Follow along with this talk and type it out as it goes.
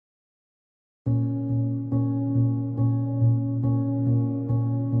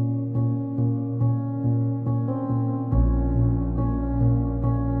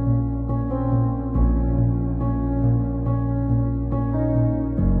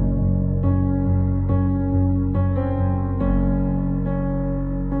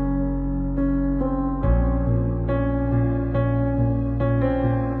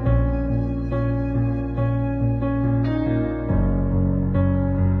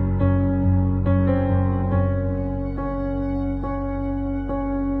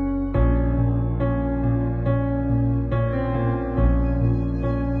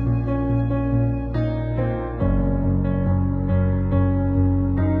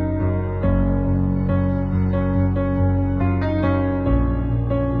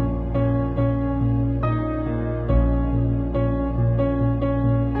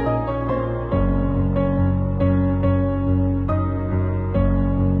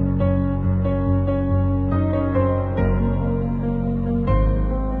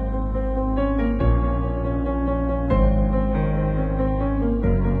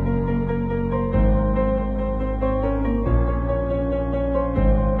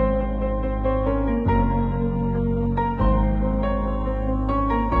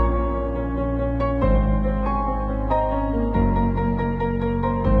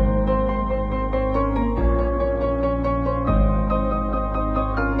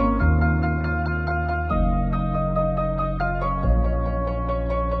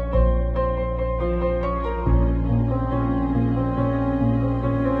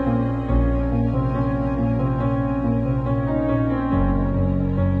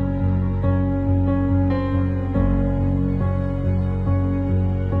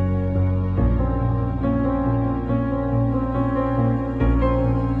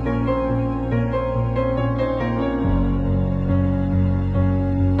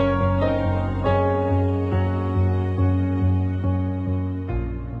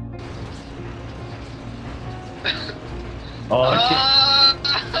Oh shit!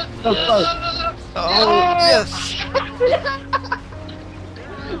 So close. Oh, yes!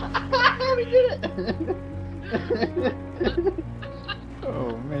 We did it!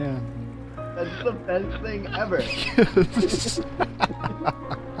 Oh, man. That's the best thing ever. Yes.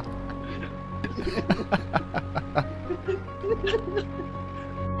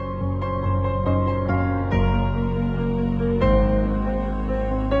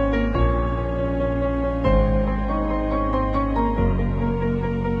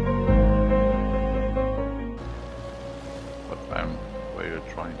 Where you're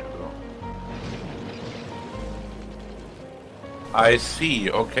trying to go. I see.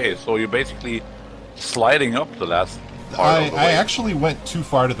 Okay, so you're basically sliding up the last part of the way. I actually went too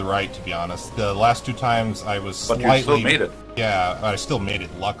far to the right, to be honest. The last two times I was But slightly... you still made it. Yeah, I still made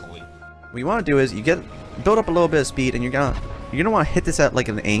it, luckily. What you want to do is you build up a little bit of speed, and you're gonna want to hit this at like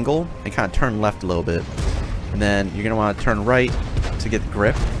an angle and kind of turn left a little bit, and then you're gonna want to turn right to get the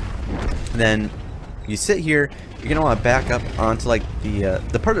grip. And then you sit here. You're gonna want to back up onto like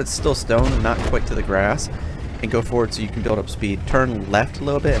the part that's still stone, not quite to the grass, and go forward so you can build up speed. Turn left a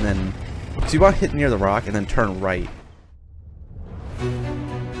little bit, and then so you want to hit near the rock, and then turn right.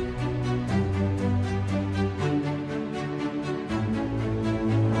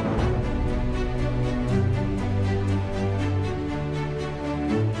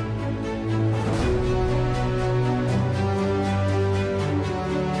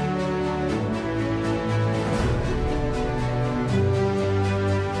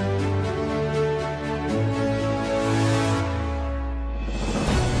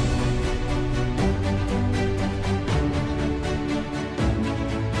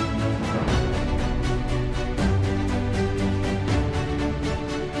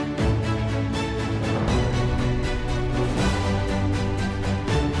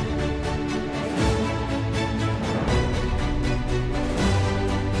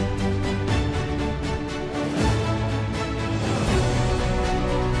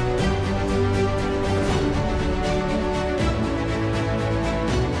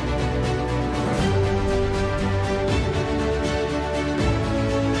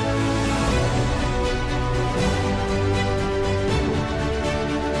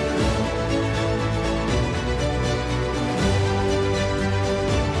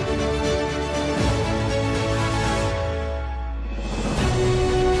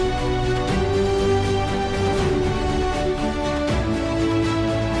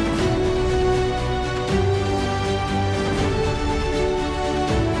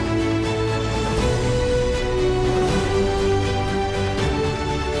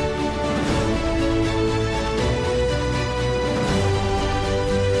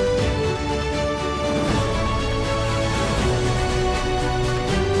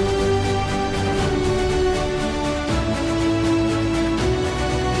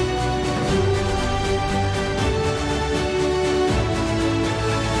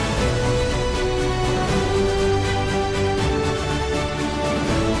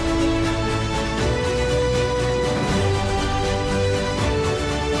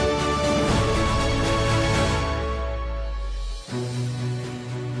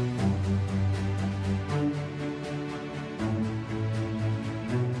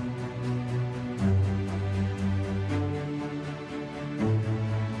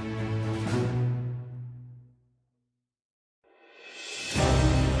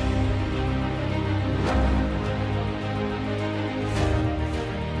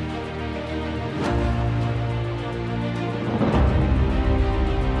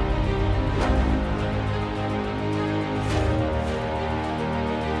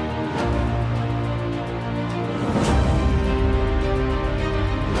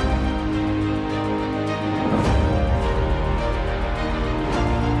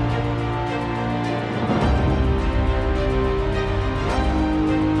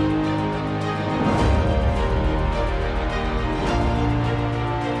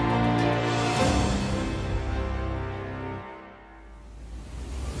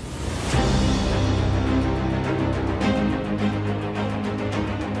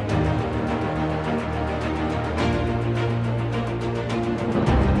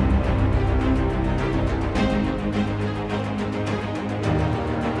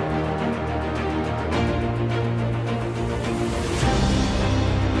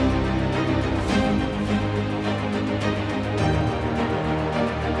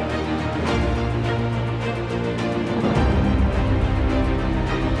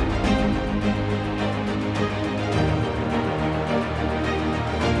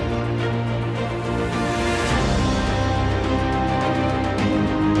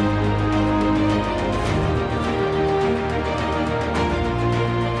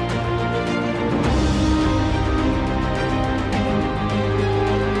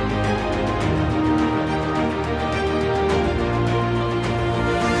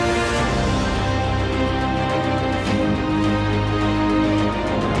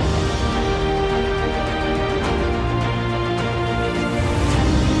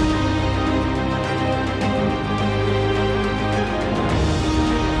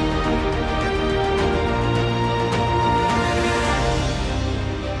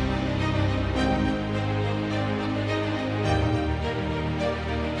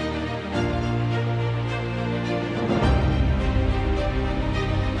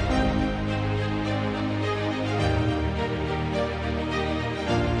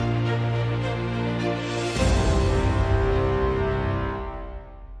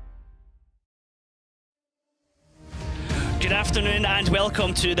 Good afternoon and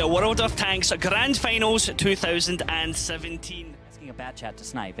welcome to the World of Tanks Grand Finals 2017. Asking a bat chat to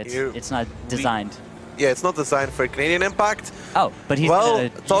snipe. It's not designed. Yeah, it's not designed for Canadian impact. Oh, but he's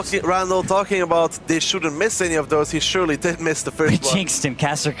Randall talking about they shouldn't miss any of those. He surely did miss the first one. Jinxed him,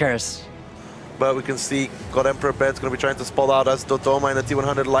 Caster Curse. But we can see God Emperor Bed's going to be trying to spot out as Dodoma in the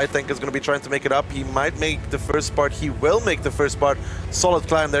T100 light tank is going to be trying to make it up. He might make the first part. He will make the first part. Solid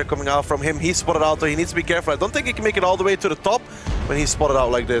climb there coming out from him. He's spotted out, so he needs to be careful. I don't think he can make it all the way to the top when he's spotted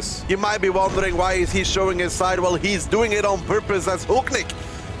out like this. You might be wondering why is he showing his side. Well, he's doing it on purpose as Hooknik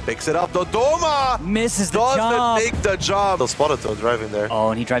picks it up. Dodoma misses the doesn't job. make the job. Still spotted though, driving there. Oh,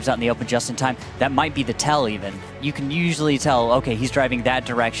 and he drives out in the open just in time. That might be the tell even. You can usually tell, okay, he's driving that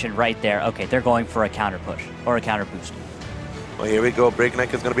direction right there. Okay, they're going for a counter push or a counter boost. Well, here we go.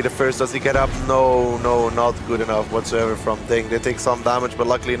 Breakneck is going to be the first. Does he get up? No, not good enough whatsoever from Ding. They take some damage, but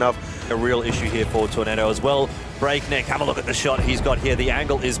luckily enough. A real issue here for Tornado as well. Breakneck, have a look at the shot he's got here. The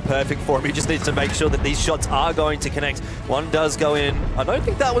angle is perfect for him. He just needs to make sure that these shots are going to connect. One does go in. I don't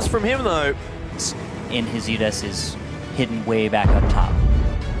think that was from him though. In his Udes is hidden way back up top.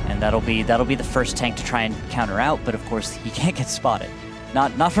 And that'll be the first tank to try and counter out, but of course he can't get spotted.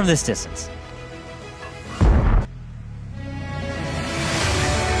 Not from this distance.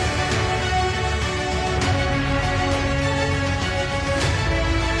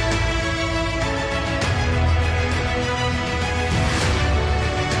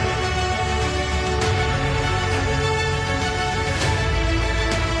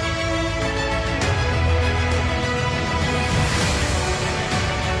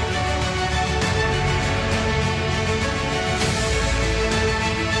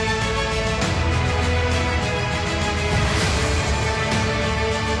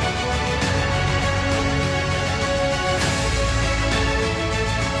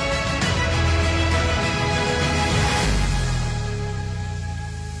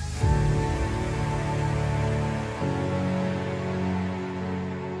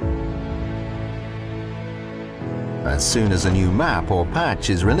 As soon as a new map or patch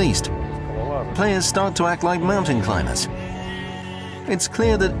is released, players start to act like mountain climbers. It's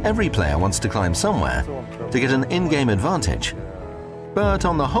clear that every player wants to climb somewhere to get an in-game advantage. But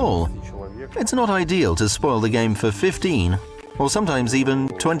on the whole, it's not ideal to spoil the game for 15 or sometimes even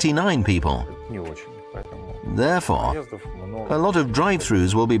 29 people. Therefore, a lot of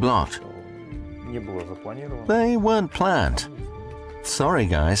drive-thrus will be blocked. They weren't planned. Sorry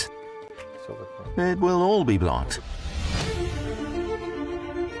guys. It will all be blocked.